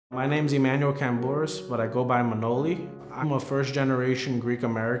My name's Manoli Kambouris, but I go by Manoli. I'm a first-generation Greek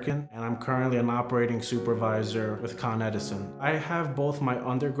American, and I'm currently an operating supervisor with Con Edison. I have both my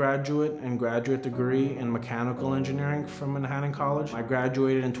undergraduate and graduate degree in mechanical engineering from Manhattan College. I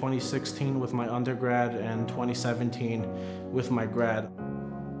graduated in 2016 with my undergrad and 2017 with my grad.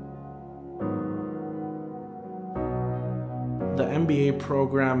 The MBA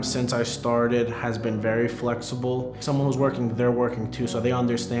program, since I started, has been very flexible. Someone who's working, they're working too, so they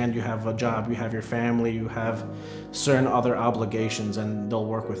understand you have a job, you have your family, you have certain other obligations, and they'll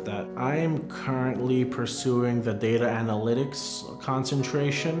work with that. I am currently pursuing the data analytics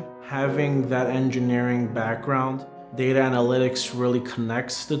concentration. Having that engineering background, data analytics really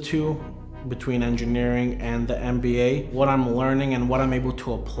connects the two between engineering and the MBA. What I'm learning and what I'm able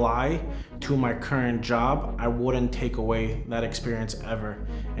to apply to my current job, I wouldn't take away that experience ever.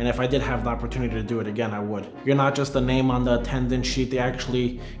 And if I did have the opportunity to do it again, I would. You're not just a name on the attendance sheet. They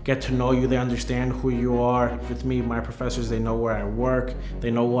actually get to know you. They understand who you are. With me, my professors, they know where I work. They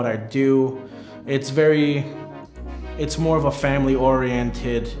know what I do. It's more of a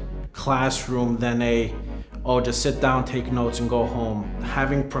family-oriented classroom than just sit down, take notes, and go home.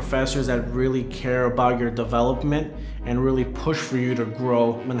 Having professors that really care about your development and really push for you to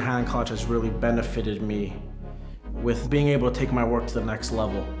grow, Manhattan College has really benefited me with being able to take my work to the next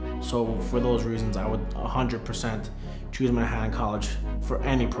level. So for those reasons, I would 100% choose Manhattan College for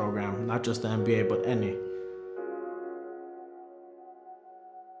any program, not just the MBA, but any.